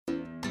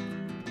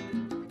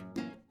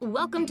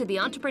Welcome to the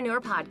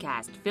Entrepreneur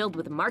Podcast, filled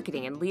with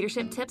marketing and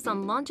leadership tips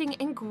on launching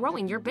and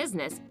growing your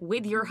business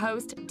with your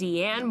host,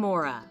 Deanne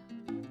Mora.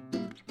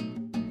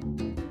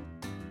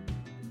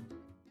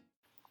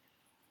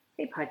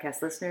 Hey,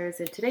 podcast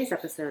listeners. In today's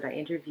episode, I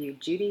interviewed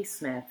Judy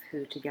Smith,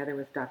 who, together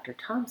with Dr.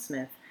 Tom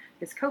Smith,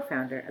 is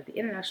co-founder of the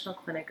International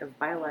Clinic of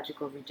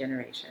Biological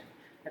Regeneration,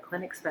 a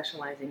clinic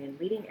specializing in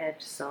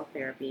leading-edge cell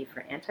therapy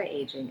for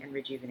anti-aging and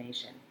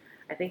rejuvenation.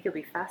 I think you'll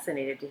be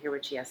fascinated to hear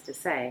what she has to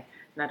say,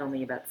 not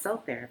only about cell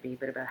therapy,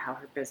 but about how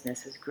her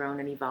business has grown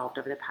and evolved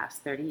over the past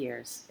 30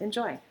 years.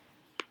 Enjoy.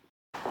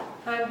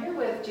 I'm here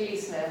with Judy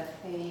Smith,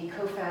 the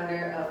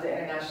co-founder of the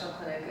International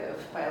Clinic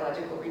of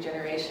Biological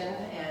Regeneration.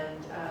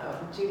 And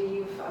Judy,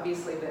 you've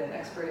obviously been an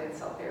expert in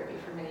cell therapy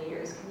for many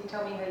years. Can you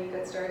tell me how you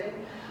got started?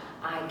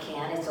 I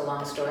can. It's a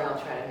long story.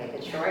 I'll try to make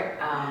it short.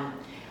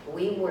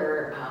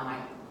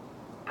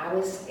 I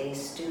was a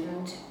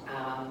student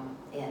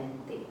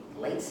in the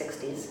late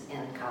 60s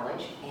in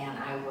college, and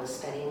I was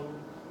studying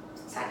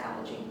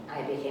psychology.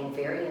 I became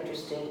very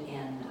interested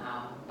in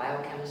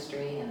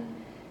biochemistry and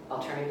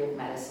alternative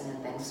medicine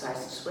and things, so I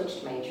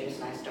switched majors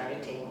and I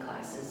started taking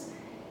classes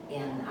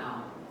in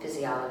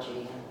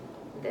physiology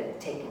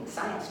and taking the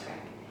science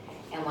track.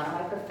 And one of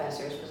my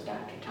professors was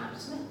Dr. Tom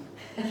Smith.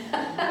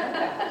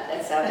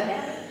 That's how it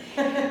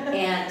happened.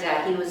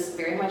 And he was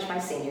very much my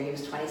senior. He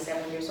was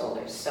 27 years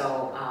older.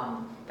 So,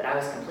 but I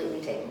was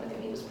completely taken with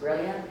him. He was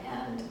brilliant.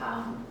 And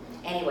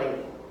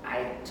anyway,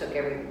 I took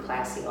every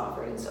class he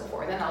offered and so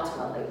forth. And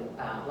ultimately,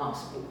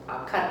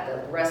 I'll cut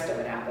the rest of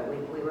it out, but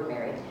we were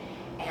married.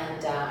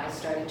 And I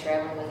started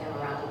traveling with him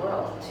around the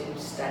world to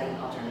study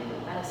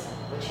alternative medicine,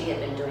 which he had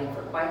been doing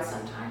for quite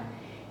some time.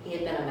 He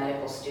had been a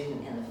medical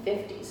student in the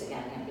 50s.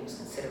 Again, he was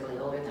considerably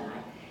older than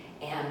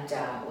I,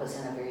 and was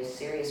in a very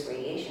serious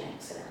radiation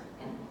accident,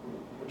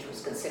 which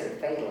was considered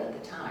fatal at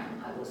the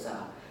time. It was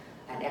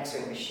an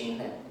X-ray machine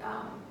that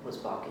was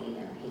bulky,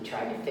 and he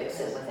tried to fix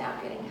it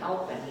without getting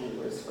help, and he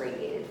was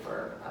radiated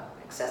for an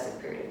excessive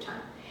period of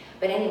time.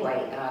 But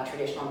anyway,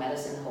 traditional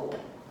medicine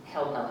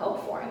held no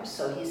hope for him,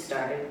 so he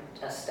started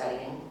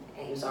studying,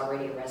 and he was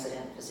already a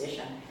resident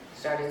physician,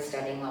 started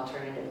studying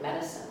alternative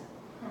medicine.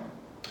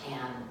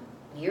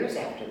 And years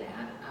after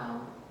that,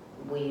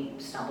 we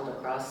stumbled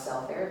across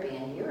cell therapy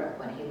in Europe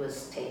when he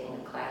was taking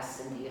a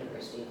class in the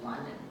University of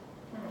London.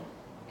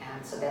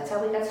 And so that's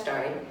how we got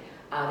started.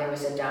 There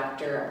was a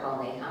Dr.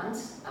 Paul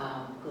Nahans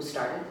who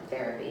started the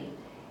therapy,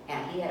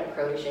 and he had a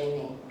protege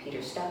named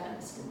Peter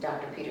Steffens. And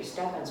Dr. Peter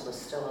Steffens was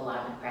still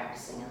alive and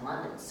practicing in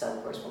London. So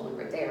of course when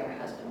we were there, my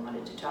husband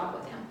wanted to talk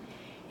with him.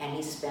 And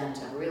he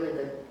spent a really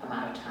good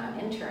amount of time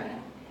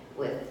interning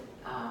with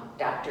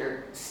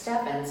Dr.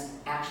 Steffens.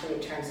 Actually,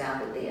 it turns out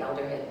that the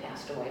elder had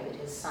passed away, but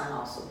his son,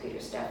 also Peter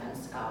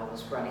Steffens,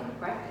 was running the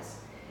practice.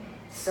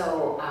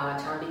 So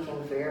Tom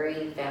became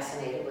very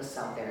fascinated with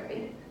cell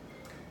therapy,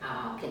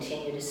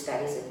 continued his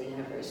studies at the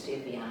University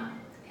of Vienna,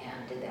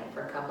 and did that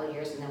for a couple of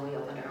years, and then we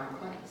opened our own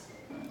clinics.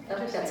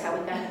 That's how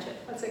we got into it.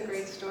 That's a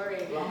great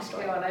story. Long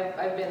story. You know, and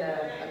I've been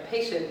a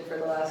patient for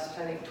the last,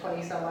 I think,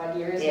 20 some odd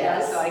years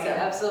yes, now, so I can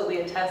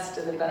absolutely attest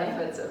to the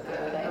benefits of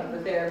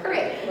the therapy.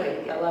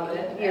 Great. I love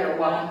it. You're a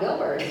walking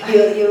billboard.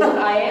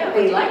 I am.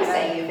 We like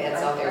saying you've had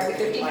cell therapy I'm for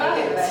 55,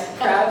 20 years. I'm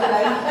proud that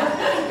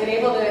I've been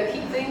able to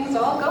keep things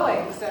all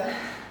going.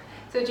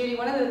 So Judy,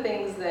 one of the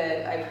things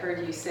that I've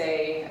heard you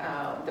say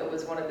that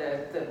was one of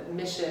the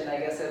mission, I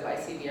guess, of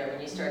ICBR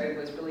when you started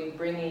was really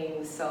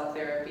bringing cell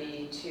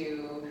therapy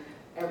to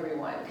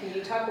everyone. Can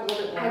you talk a little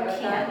bit more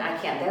about that? I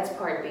can. That's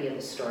part B of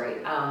the story.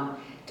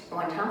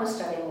 When Tom was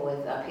studying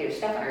with Peter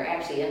Steffens, or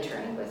actually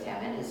interning with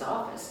him in his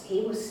office,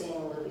 he was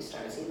seeing movie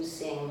stars, he was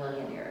seeing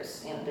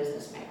millionaires,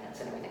 business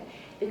magnates and everything,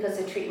 because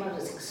the treatment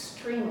was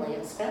extremely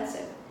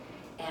expensive.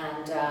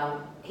 And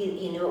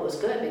he knew it was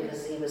good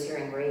because he was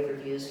hearing rave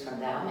reviews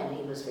from them, and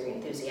he was very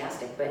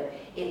enthusiastic, but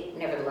it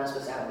nevertheless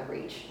was out of the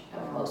reach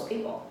of most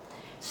people.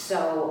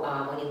 So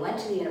when he went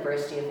to the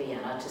University of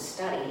Vienna to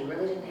study, he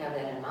really didn't have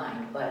that in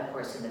mind, but of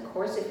course in the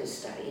course of his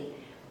study,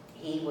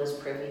 he was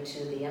privy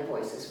to the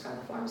invoices from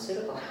the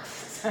pharmaceutical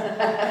houses.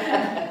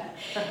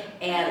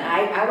 And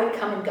I would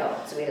come and go.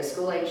 So we had a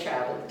school-age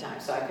child at the time,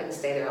 so I couldn't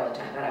stay there all the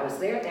time, but I was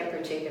there at that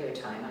particular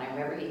time, and I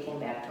remember he came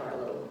back to our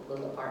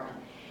little apartment,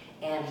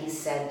 and he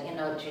said,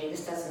 Judy,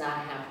 this does not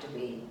have to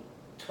be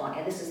 20,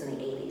 and this is in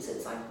the 80s,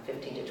 it's like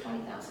 $15,000 to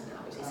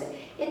 $20,000. He said,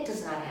 it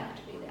does not have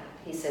to be that.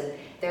 He said,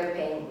 they're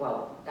paying,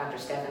 Dr.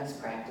 Steffens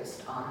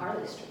practiced on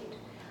Harley Street.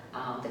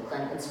 The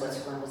clinic in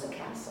Switzerland was a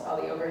castle. All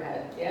the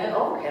overhead, yeah. The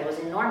overhead was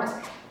enormous.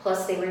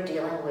 Plus, they were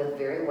dealing with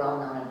very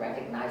well-known and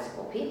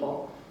recognizable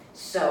people,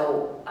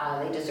 so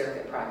they deserve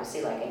their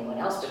privacy like anyone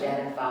else, but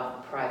that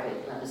involved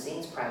private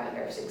limousines, private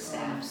nursing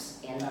staffs,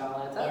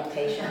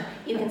 inpatient.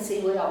 You can see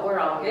we're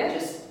all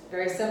just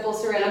very simple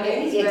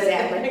surroundings,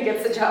 exactly. But it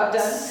gets the job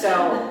done.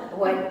 So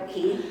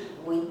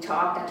we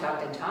talked,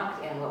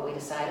 and what we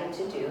decided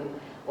to do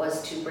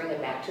was to bring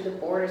it back to the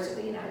borders of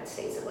the United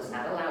States. It was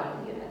not allowed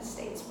in the United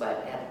States,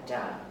 but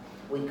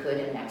we could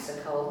in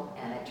Mexico,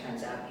 and it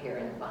turns out here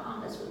in the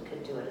Bahamas we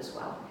could do it as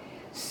well.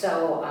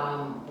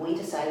 So we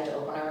decided to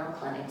open our own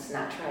clinics,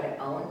 not try to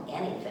own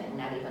anything,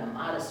 not even a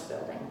modest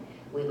building.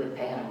 We would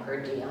pay on a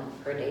per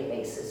day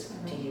basis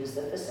to use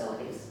the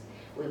facilities.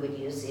 We would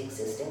use the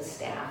existing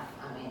staff,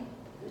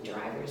 the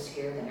drivers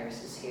here, the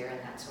nurses here, and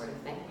that sort of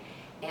thing.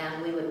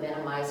 And we would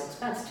minimize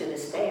expense. To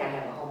this day, I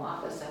have a home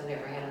office. I've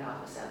never had an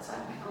office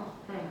outside my home.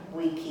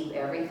 We keep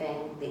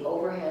everything, the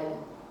overhead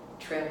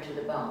trimmed to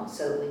the bone,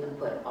 so that we can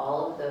put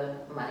all of the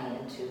money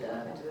into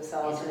the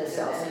cells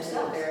themselves.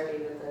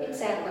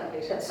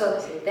 Exactly. So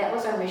that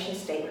was our mission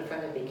statement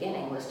from the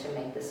beginning, was to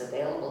make this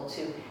available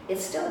to.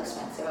 It's still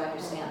expensive. I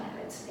understand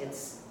that.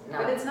 It's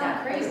not. But it's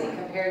not crazy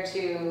compared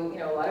to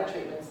a lot of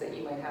treatments that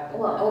you might have.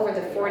 Well, over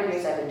the 40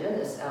 years I've been doing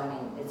this,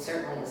 it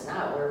certainly is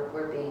not.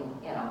 We're being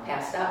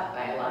passed up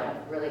by a lot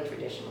of really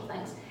traditional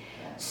things.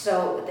 Yeah.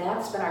 So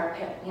that's been our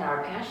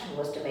our passion,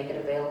 was to make it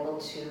available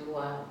to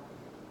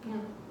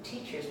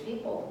teachers,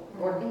 people,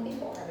 working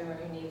people. Everyone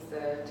who needs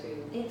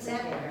to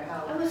exactly.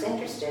 Help. I was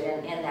interested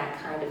in that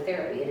kind of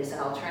therapy. It is an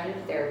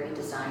alternative therapy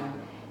designed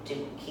to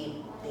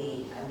keep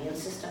the immune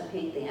system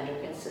peaked, the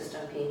endocrine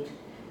system peaked,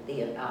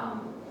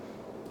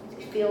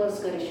 feel as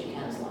good as you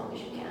can as long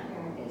as you can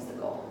is the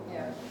goal.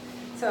 Yeah.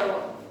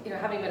 So,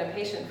 having been a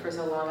patient for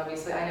so long,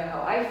 obviously I know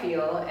how I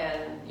feel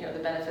and the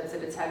benefits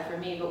that it's had for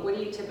me, but what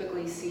do you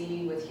typically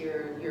see with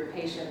your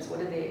patients? What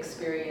do they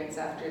experience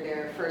after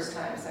their first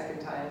time,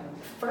 second time?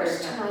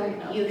 First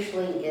time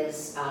usually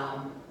is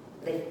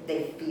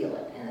they feel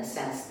it, in a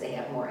sense. They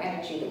have more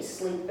energy, they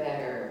sleep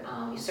better.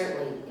 You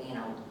certainly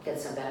get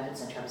some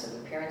benefits in terms of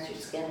appearance, your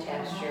skin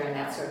texture, and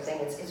that sort of thing.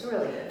 It's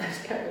really good.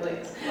 It really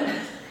is.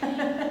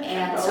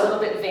 And so a little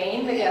bit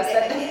vain, but yes,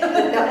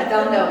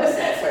 they'll notice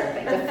that sort of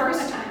thing the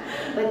first time.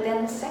 But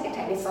then the second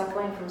time, it's like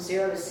going from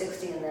 0 to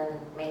 60 and then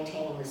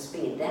maintaining the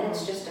speed. Then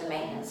it's just a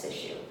maintenance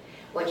issue.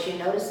 What you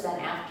notice then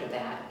after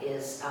that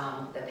is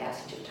the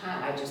passage of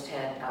time. I just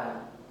had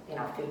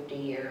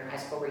 50-year high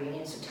school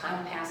reunion, so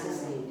time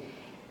passes and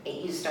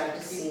you start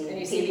to see. And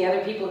you see the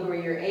other people who are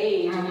your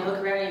age, and you look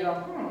around and you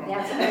go,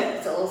 Yeah,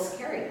 it's a little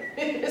scary.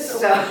 It's a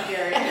little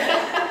scary.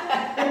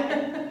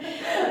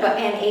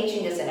 And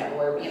aging isn't it?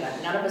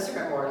 None of us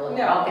are immortal.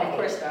 No, of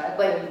course not.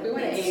 But we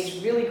want to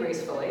age really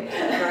gracefully.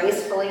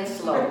 Gracefully and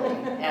slowly.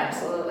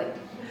 Absolutely.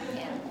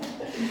 Yeah.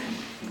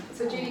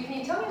 So Judy, can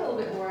you tell me a little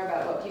bit more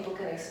about what people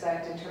can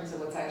expect in terms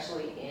of what's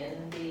actually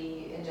in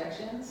the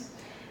injections?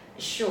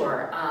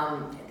 Sure.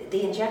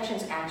 The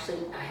injections actually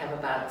have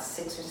about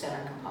 6 or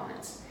 7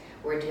 components.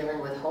 We're dealing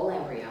with whole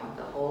embryo,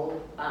 the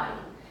whole body.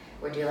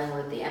 We're dealing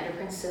with the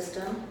endocrine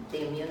system,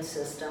 the immune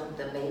system,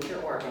 the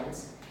major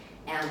organs,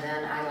 and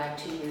then I like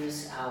to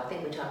use, I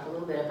think we talked a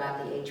little bit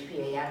about the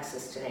HPA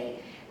axis today.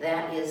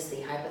 That is the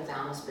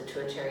hypothalamus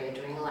pituitary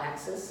adrenal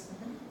axis,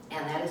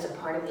 and that is a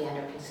part of the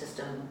endocrine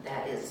system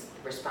that is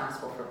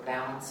responsible for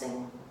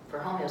balancing, for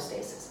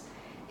homeostasis.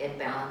 It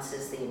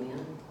balances the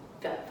immune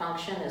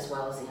function as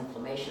well as the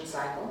inflammation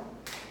cycle,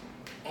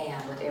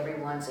 and with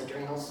everyone's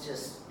adrenals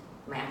just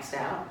maxed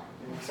out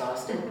and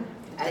exhausted,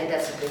 I think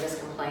that's the biggest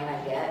complaint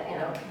I get.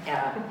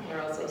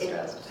 We're also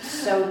stressed.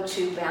 So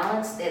to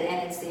balance it,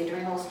 and it's the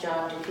adrenal's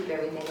job to keep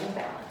everything in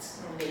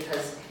balance,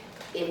 because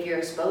if you're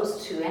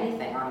exposed to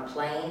anything on a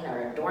plane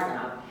or a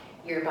doorknob,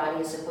 your body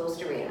is supposed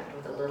to react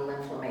with a little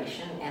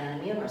inflammation and an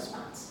immune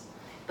response.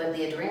 But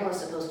the adrenal is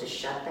supposed to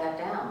shut that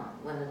down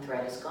when the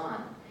threat is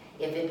gone.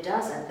 If it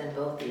doesn't, then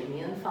both the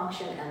immune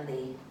function and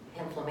the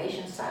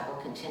inflammation cycle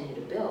continue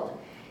to build,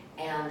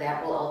 and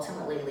that will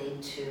ultimately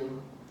lead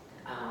to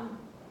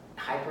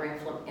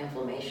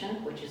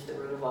hyperinflammation, which is the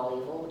root of all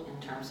evil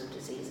in terms of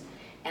disease,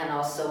 and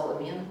also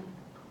immune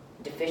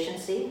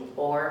deficiency,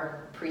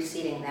 or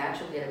preceding that,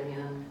 you'll get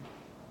immune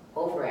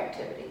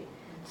overactivity.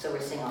 So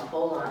we're seeing a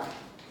whole lot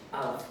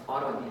of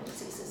autoimmune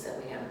diseases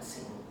that we haven't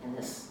seen in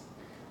this,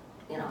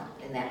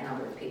 in that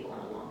number of people in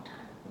a long time.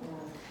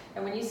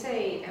 And when you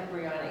say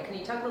embryonic, can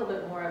you talk a little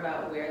bit more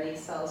about where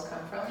these cells come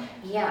from?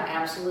 Yeah,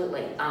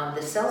 absolutely.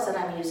 The cells that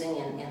I'm using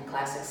in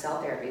classic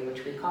cell therapy,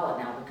 which we call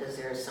it now because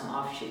there are some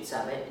offshoots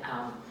of it,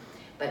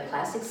 but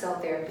classic cell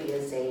therapy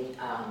is a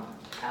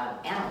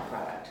animal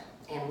product,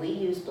 and we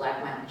use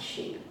black mountain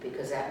sheep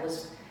because that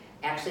was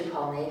actually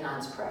Paul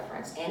Nahan's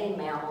preference. Any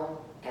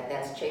mammal at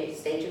that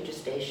stage of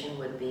gestation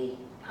would be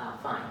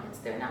fine.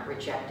 They're not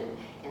rejected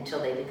until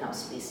they become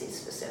species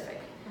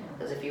specific.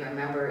 Because if you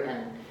remember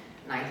in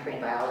 9th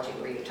grade biology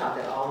where you're taught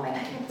that all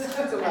men,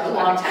 That's a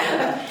long time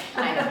ago,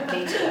 I know,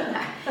 me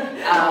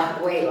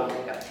too, way long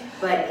ago,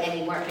 and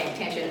you weren't paying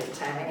attention at the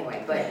time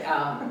anyway, but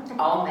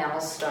all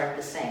mammals start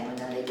the same and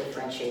then they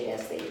differentiate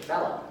as they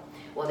develop.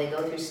 Well, they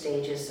go through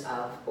stages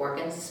of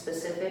organ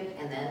specific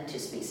and then to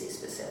species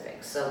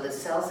specific. So the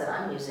cells that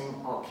I'm using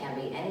can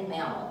be any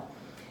mammal,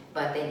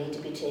 but they need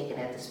to be taken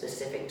at the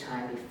specific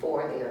time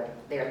before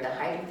they're at the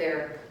height of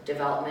their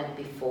development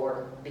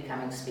before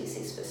becoming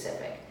species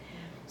specific.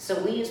 So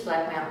we use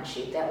black mountain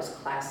sheep. That was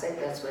classic.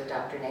 That's what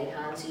Dr.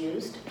 Nahans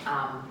used.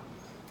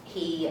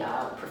 He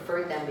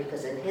preferred them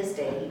because in his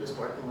day he was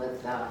working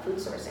with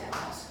food source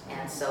animals,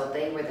 and so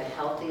they were the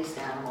healthiest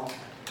animal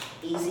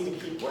easy to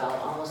keep well,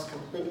 almost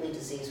completely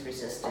disease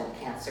resistant,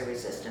 cancer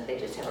resistant. They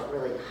just have a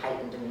really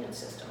heightened immune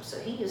system. So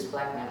he used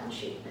black mountain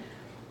sheep.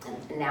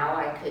 And now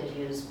I could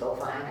use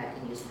bovine, I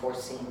can use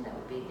porcine, that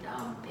would be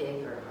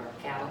pig or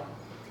cattle.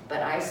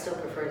 But I still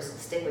prefer to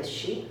stick with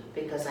sheep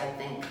because I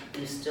think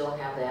you still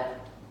have that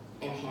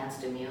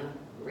enhanced immune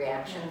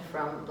reaction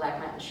from black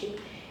mountain sheep.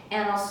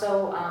 And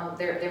also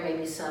there may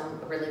be some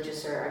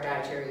religious or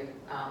dietary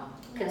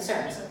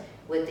concerns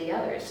with the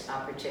others,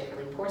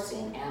 particularly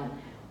porcine. And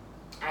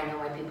I know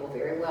my people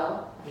very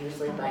well,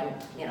 usually by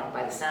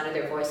the sound of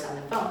their voice on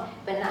the phone,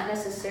 but not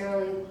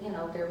necessarily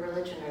their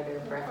religion or their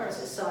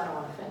preferences. So I don't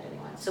want to offend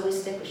anyone. So we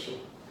stick with sheep.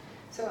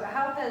 So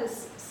how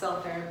has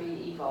cell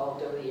therapy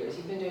evolved over the years?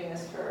 You've been doing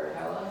this for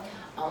how long?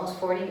 Almost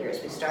 40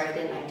 years. We started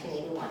in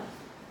 1981.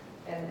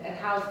 And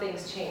how have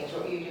things changed?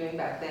 What were you doing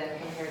back then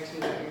compared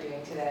to what you're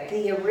doing today?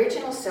 The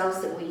original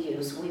cells that we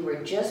used, we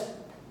were just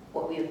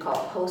what we would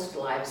call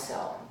post-live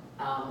cell.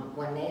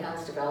 When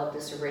Nahans developed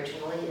this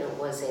originally, it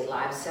was a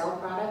live cell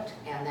product,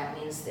 and that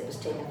means it was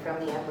taken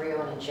from the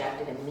embryo and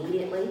injected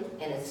immediately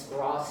in its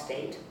raw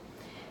state.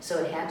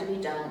 So it had to be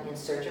done in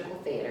surgical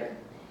theater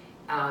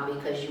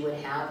because you would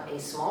have a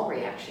small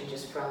reaction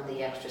just from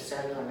the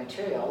extracellular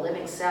material. A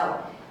living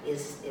cell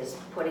is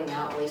putting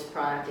out waste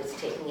product, it's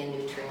taking in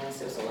nutrients,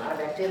 there's a lot of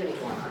activity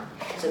going on.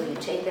 So if you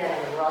take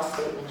that in a raw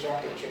state and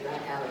inject it, you're going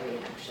to have a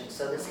reaction.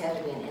 So this had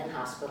to be an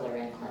in-hospital or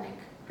in-clinic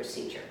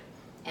procedure.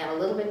 And a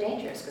little bit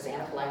dangerous because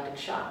anaphylactic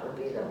shock would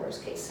be the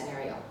worst case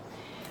scenario.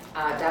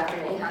 Dr.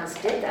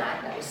 Nahans did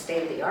that. That was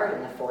state of the art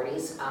in the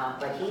 40s,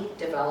 but he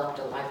developed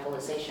a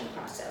lyophilization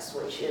process,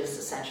 which is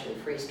essentially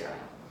freeze drying.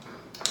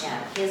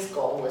 And his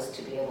goal was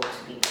to be able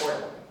to be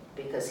portable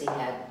because he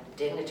had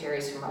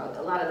dignitaries from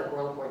a lot of the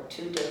World War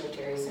II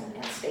dignitaries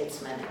and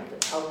statesmen and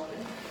the Pope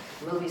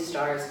and movie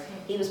stars.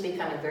 He was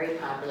becoming very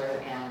popular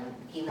and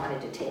he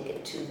wanted to take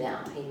it to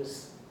them. He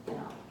was,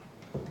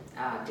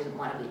 didn't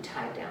want to be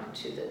tied down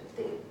to the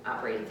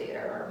operating theater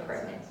or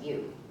pregnant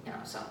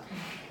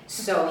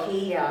So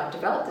he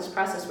developed this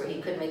process where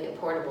he could make it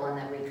portable and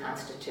then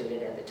reconstitute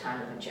it at the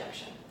time of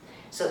injection.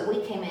 So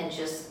we came in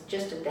just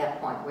at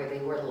that point where they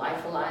were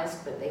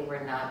lyophilized, but they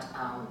were not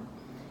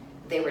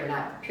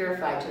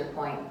purified to the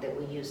point that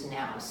we use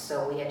now.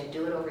 So we had to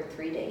do it over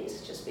 3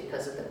 days just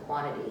because of the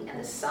quantity and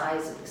the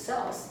size of the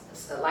cells.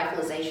 So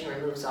lyophilization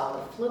removes all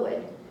the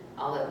fluid,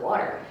 all the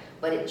water,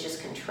 but it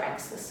just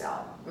contracts the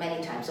cell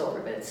many times over,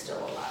 but it's still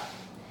a lot.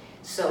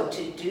 So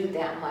to do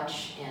that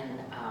much in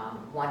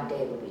 1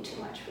 day would be too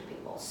much for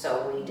people.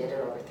 So we did it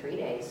over 3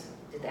 days,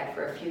 did that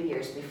for a few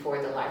years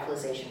before the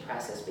lyophilization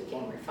process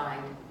became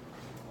refined,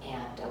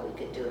 and we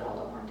could do it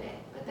all in 1 day.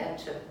 But that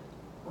took,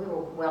 we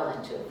were well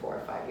into 4 or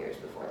 5 years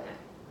before that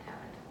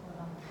happened.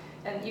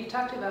 And you've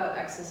talked about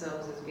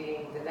exosomes as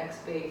being the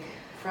next big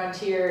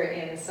frontier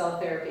in cell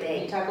therapy.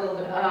 Can you talk a little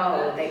bit more about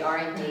that? They are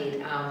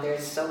indeed.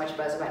 There's so much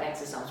buzz about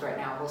exosomes right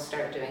now. We'll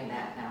start doing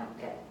that now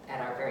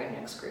at our very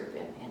next group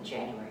in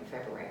January,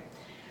 February.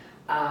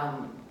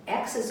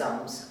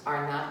 Exosomes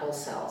are not whole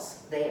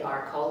cells. They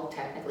are called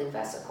technically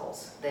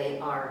vesicles. They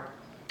are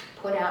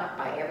put out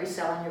by every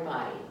cell in your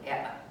body.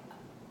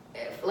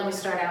 Let me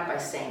start out by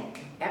saying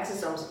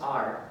exosomes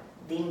are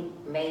the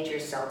major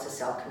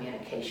cell-to-cell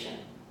communication.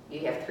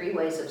 You have 3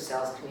 ways of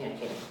cells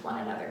communicating with one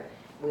another.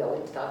 We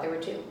always thought there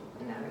were 2,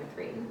 and now there are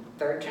 3. And the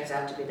third turns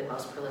out to be the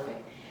most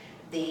prolific.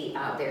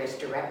 There's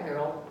direct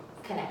neural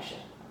connection,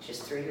 which is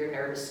through your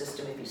nervous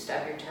system. If you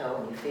stub your toe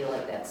and you feel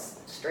like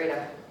that's straight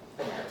up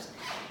the nerves.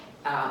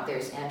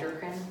 There's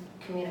endocrine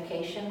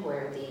communication,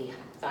 where the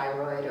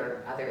thyroid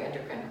or other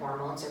endocrine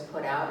hormones are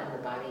put out and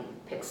the body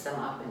picks them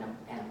up and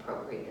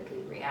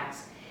appropriately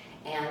reacts.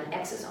 And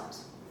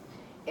exosomes.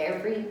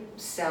 Every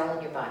cell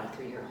in your body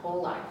through your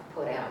whole life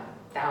put out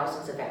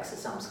thousands of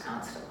exosomes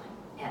constantly.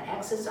 And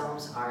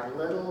exosomes are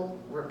little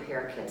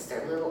repair kits.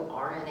 They're little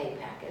RNA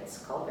packets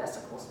called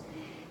vesicles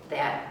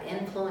that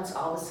influence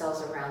all the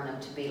cells around them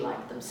to be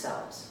like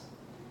themselves.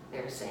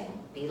 They're saying,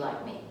 be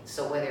like me.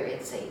 So whether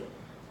it's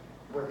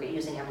we're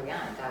using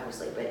embryonic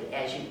obviously, but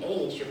as you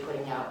age, you're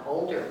putting out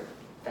older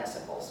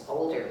vesicles,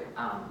 older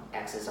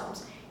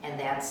exosomes, and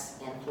that's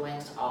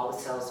influenced all the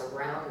cells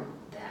around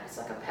that. It's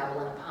like a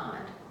pebble in a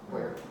pond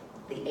where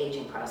the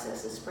aging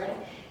process is spreading.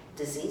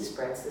 Disease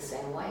spreads the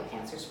same way.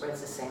 Cancer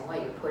spreads the same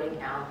way. You're putting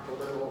out the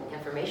little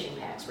information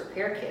packs,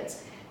 repair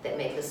kits, that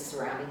make the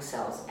surrounding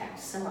cells act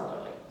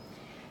similarly.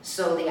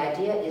 So the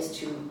idea is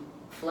to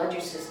flood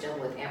your system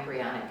with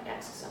embryonic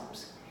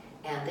exosomes.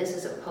 And this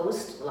is a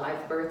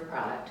post-live birth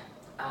product.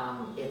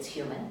 It's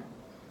human,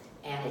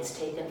 and it's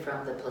taken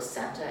from the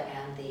placenta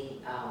and the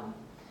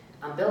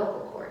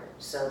umbilical cord.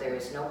 So there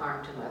is no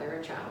harm to mother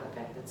or child. In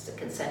fact, it's a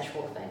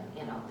consensual thing,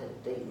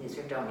 these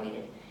are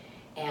donated.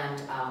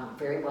 And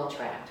very well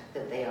tracked,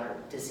 that they are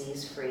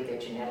disease-free, they're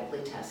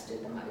genetically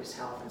tested, the mother's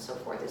health and so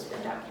forth has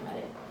been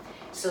documented.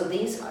 So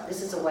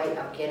this is a way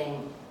of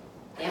getting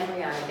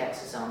embryonic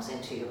exosomes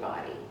into your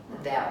body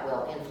that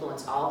will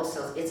influence all the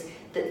cells. It's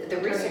the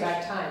research.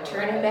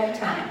 Turning back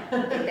time.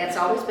 That's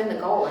always been the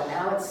goal, and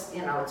now it's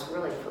it's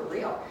really for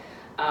real.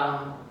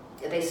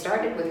 they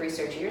started with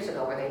research years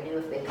ago where they knew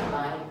if they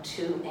combined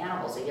two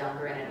animals, a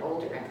younger and an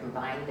older, and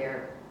combined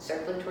their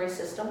circulatory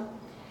system,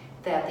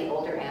 that the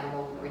older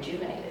animal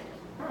rejuvenated.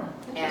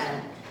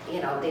 And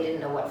they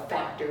didn't know what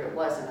factor it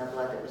was in the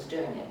blood that was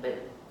doing it, but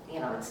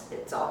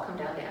it's all come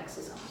down to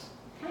exosomes.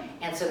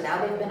 And so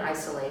now they've been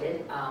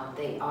isolated.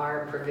 They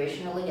are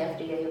provisionally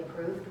FDA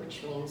approved,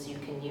 which means you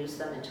can use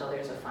them until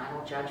there's a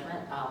final judgment,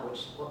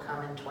 which will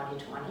come in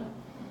 2020.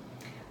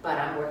 But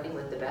I'm working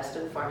with the best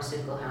of the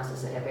pharmaceutical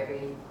houses that have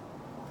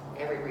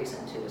every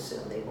reason to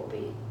assume they will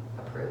be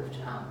approved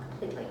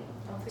completely.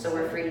 So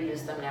we're free to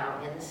use them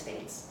now in the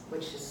States,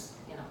 which is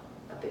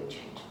a big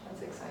change.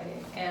 That's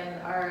exciting.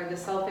 And are the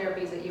cell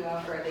therapies that you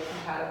offer, are they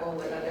compatible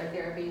with other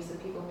therapies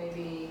that people may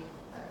be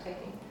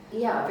taking?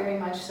 Yeah, very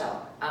much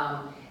so.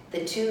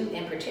 The two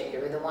in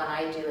particular, the one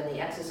I do and the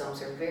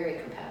exosomes, are very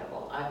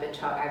compatible. I've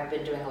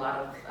been doing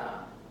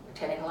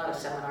attending a lot of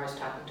seminars,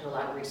 talking to a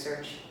lot of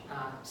research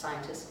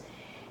scientists,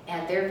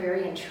 and they're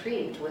very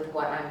intrigued with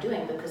what I'm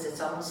doing because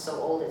it's almost so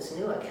old it's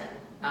new again.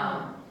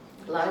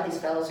 A lot of these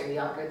fellows are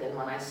younger than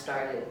when I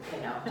started,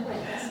 doing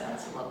this.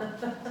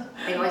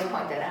 They always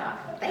point that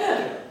out.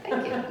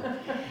 Thank you.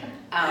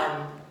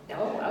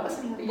 No, I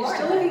wasn't even born. You're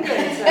still looking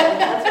good, so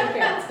that's your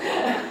parents.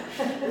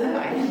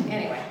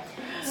 Anyway,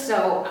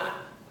 so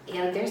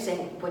they're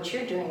saying what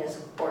you're doing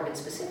is organ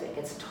specific.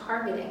 It's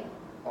targeting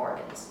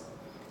organs.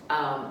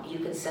 You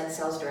can send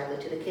cells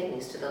directly to the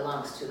kidneys, to the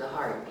lungs, to the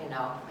heart,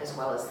 as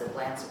well as the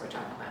glands that we're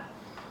talking about.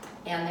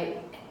 And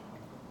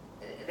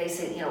they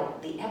say,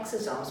 the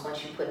exosomes,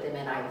 once you put them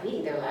in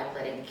IV, they're like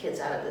letting kids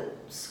out of the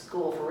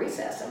school for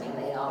recess. I mean,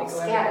 they all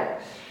scatter.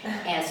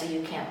 And so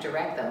you can't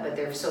direct them, but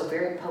they're so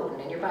very potent,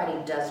 and your body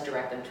does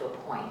direct them to a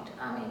point.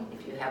 I mean,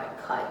 if you have a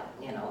cut,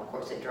 of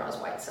course it draws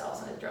white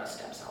cells and it draws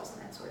stem cells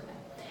and that sort of thing.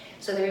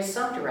 So there is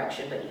some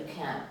direction, but you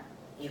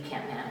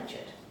can't manage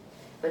it.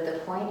 But the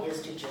point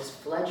is to just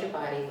flood your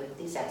body with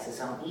these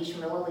exosomes. Each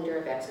milliliter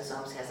of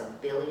exosomes has 1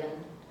 billion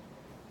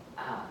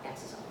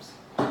exosomes.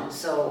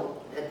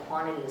 So the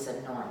quantity is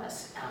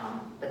enormous,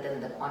 but then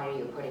the quantity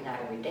you're putting out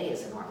every day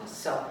is enormous.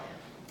 So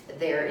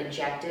they're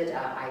injected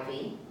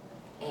IV,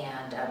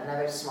 and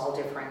another small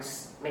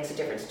difference, makes a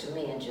difference to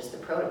me in just the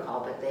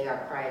protocol, but they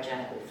are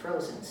cryogenically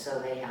frozen, so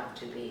they have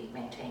to be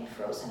maintained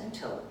frozen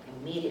until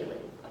immediately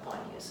upon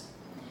use.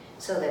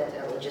 So that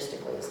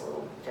logistically is a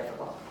little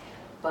difficult.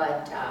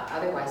 But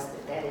otherwise,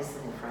 that is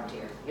the new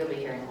frontier. You'll be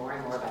hearing more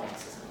and more about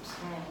exosomes.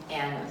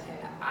 And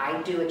I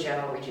do a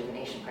general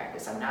rejuvenation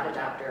practice. I'm not a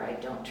doctor, I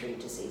don't treat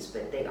disease,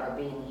 but they are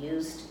being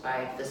used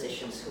by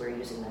physicians who are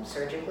using them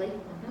surgically.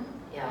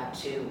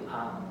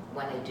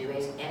 When they do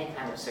any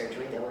kind of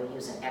surgery, they will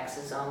use an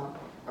exosome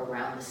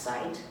around the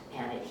site,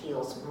 and it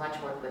heals much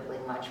more quickly,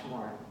 much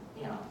more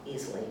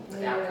easily. You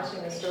were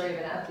mentioning the story of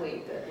an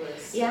athlete that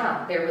was...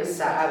 Yeah, there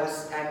was,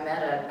 I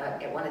met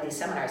at one of these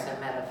seminars, I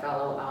met a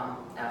fellow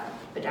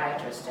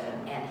podiatrist,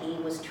 and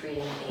he was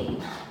treating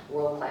a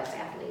world-class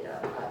athlete,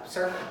 a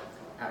surfer,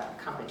 a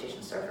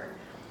competition surfer.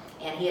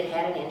 And he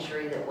had an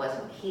injury that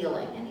wasn't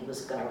healing, and he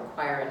was going to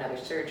require another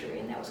surgery,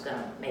 and that was going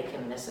to make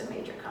him miss a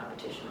major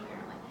competition,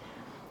 apparently.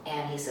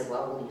 And he said,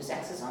 well, we'll use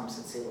exosomes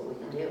and see what we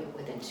can do.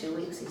 Within 2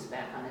 weeks, he's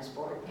back on his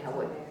board.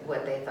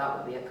 What they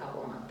thought would be a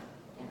couple month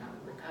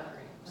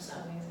recovery. So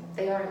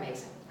they are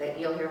amazing.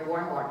 You'll hear more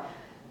and more.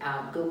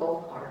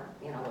 Google or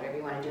whatever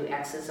you want to do,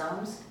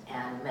 exosomes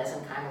and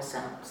mesenchymal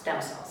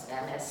stem cells.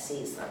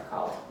 MSCs are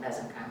called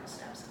mesenchymal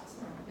stem cells.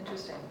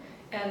 Interesting.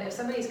 And if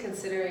somebody's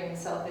considering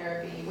cell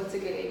therapy, what's a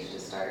good age to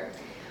start?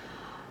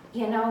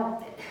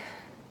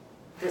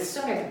 The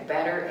sooner the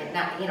better, and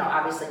not,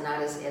 obviously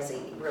not as a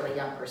really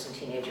young person,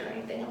 teenager or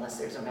anything, unless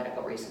there's a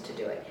medical reason to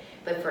do it.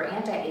 But for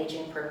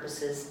anti-aging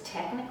purposes,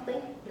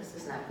 technically, this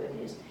is not good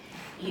news.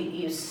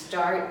 You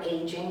start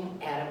aging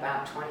at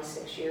about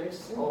 26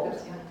 years old.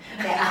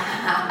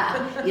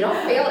 You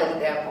don't feel it at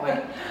that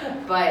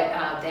point. But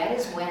that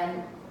is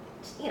when,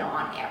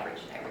 on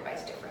average,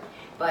 everybody's different,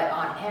 but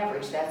on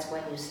average, that's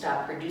when you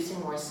stop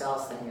producing more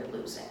cells than you're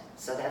losing.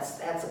 So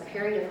that's a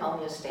period of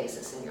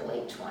homeostasis in your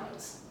late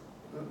 20s.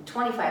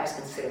 25 is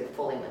considered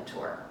fully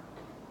mature.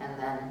 And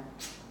then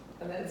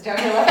it's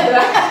downhill after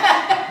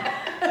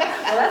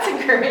that. Well, that's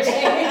encouraging.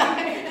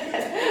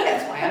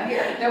 That's why I'm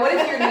here. Now, what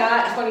if you're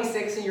not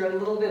 26 and you're a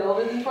little bit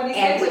older than 26?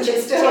 And which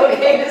is still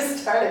typical, okay to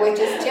start? Which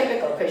is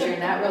typical, because you're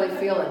not really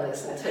feeling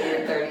this until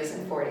your 30s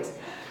and 40s.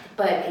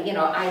 But,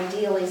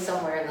 ideally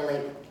somewhere in the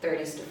late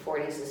 30s to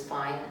 40s is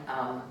fine.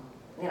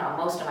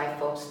 Most of my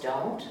folks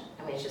don't.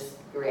 I mean, it's just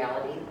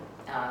reality.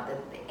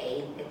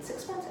 It's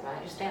expensive. I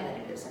understand that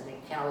it is. And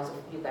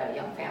you've got a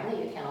young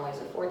family, you can't always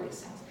afford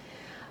these things.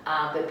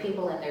 But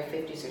people in their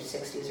 50s or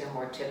 60s are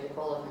more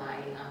typical of my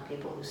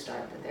people who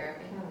start the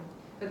therapy.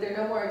 But they're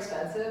no more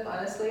expensive,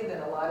 honestly,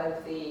 than a lot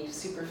of the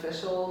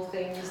superficial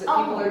things that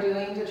people are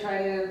doing to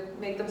try to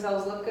make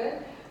themselves look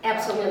good.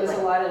 Absolutely. There's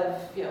a lot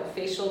of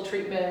facial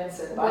treatments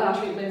and body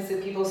treatments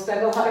that people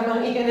spend a lot of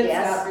money in, and it's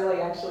not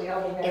really actually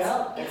helping them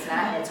out. It's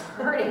not. It's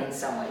hurting in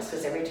some ways,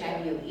 because every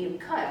time you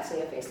cut,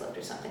 say a facelift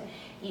or something,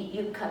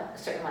 you cut a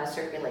certain amount of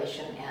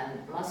circulation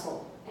and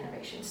muscle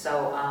innervation.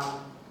 So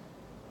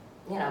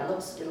you know, it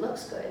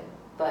looks good,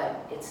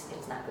 but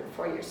it's not good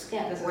for your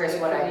skin. This is Whereas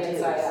good what for I the do is,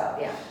 inside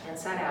out. yeah,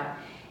 inside out.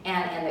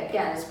 And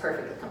again, it's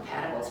perfectly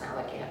compatible. It's not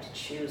like you have to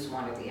choose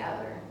one or the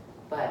other.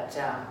 But,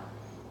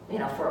 you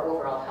know, for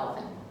overall health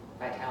and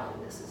vitality,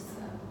 this is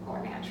the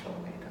more natural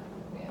way to go.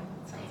 Yeah,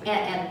 sounds like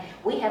And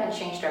we haven't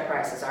changed our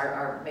prices.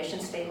 Our mission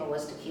statement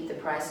was to keep the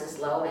prices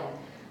low, and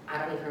I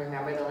don't even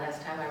remember the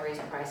last time I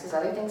raised prices.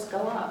 Other things go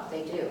up,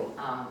 they do.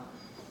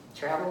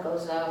 Travel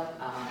goes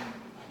up,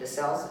 the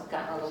cells have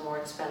gotten a little more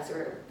expensive,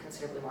 or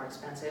considerably more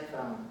expensive.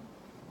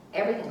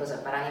 Everything goes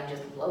up, but I am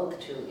just loath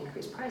to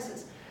increase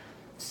prices.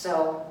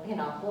 So, you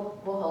know,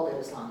 we'll hold it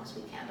as long as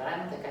we can, but I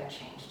don't think I've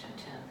changed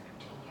in 10,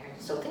 15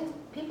 years. So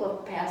people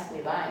have passed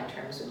me by in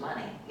terms of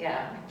money.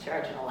 Yeah, I'm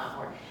charging a lot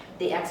more.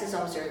 The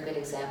exosomes are a good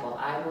example.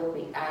 I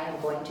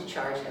am going to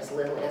charge as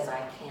little as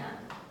I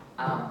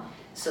can.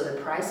 So the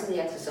price of the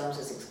exosomes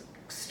is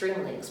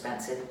extremely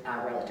expensive,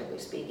 relatively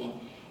speaking,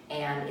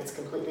 and it's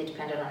completely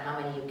dependent on how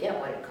many you get,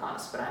 what it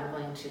costs. But I'm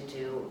going to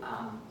do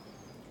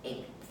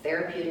a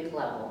therapeutic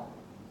level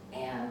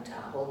and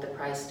hold the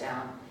price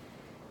down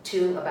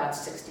to about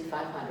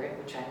 $6,500,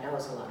 which I know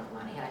is a lot of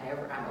money.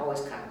 I'm always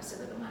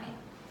cognizant of the money.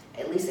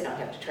 At least they don't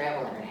have to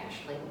travel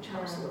internationally, which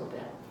helps a little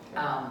bit.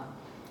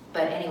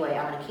 But anyway,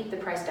 I'm going to keep the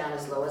price down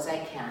as low as I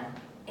can,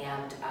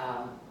 and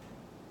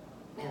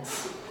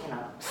you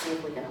know, see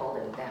if we can hold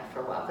it at that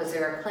for a while. Because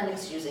there are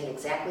clinics using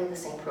exactly the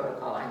same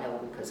protocol. I know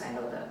because I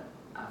know the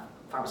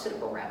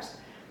pharmaceutical reps,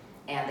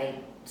 and they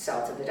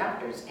sell to the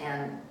doctors.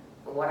 And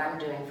what I'm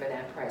doing for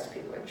that price,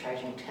 people are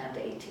charging $10,000 to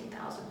 $18,000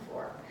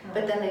 for.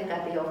 But then they've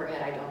got the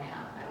overhead I don't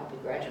have. I don't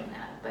begrudge them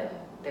that, but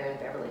they're in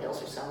Beverly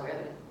Hills or somewhere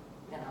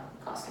that, you know,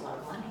 costs a lot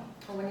of money.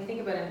 Well, when you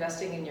think about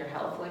investing in your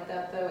health like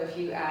that, though, if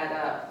you add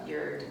up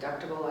your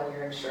deductible on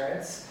your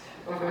insurance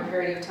over a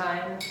period of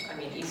time, I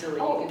mean,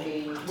 easily you could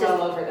be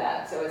well over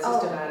that. So it's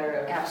just a matter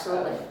of,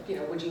 absolutely. You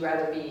know, would you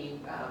rather be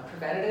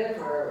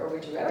preventative, or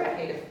would you rather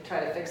pay to try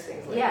to fix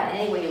things later? Yeah, and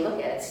any way you look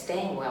at it,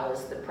 staying well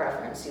is the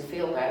preference. You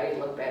feel better, you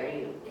look better,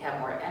 you have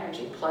more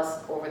energy.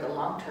 Plus, over the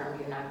long term,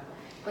 you're not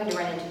going to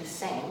run into the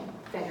same.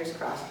 Fingers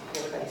crossed,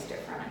 everybody's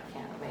different. I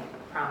can't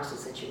make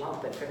promises that you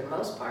won't, but for the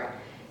most part,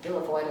 you'll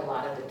avoid a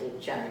lot of the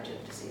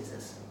degenerative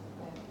diseases.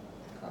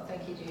 Well,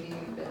 thank you, Judy.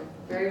 You've been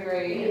very,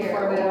 very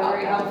informative,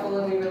 very helpful,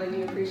 and we really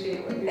do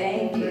appreciate what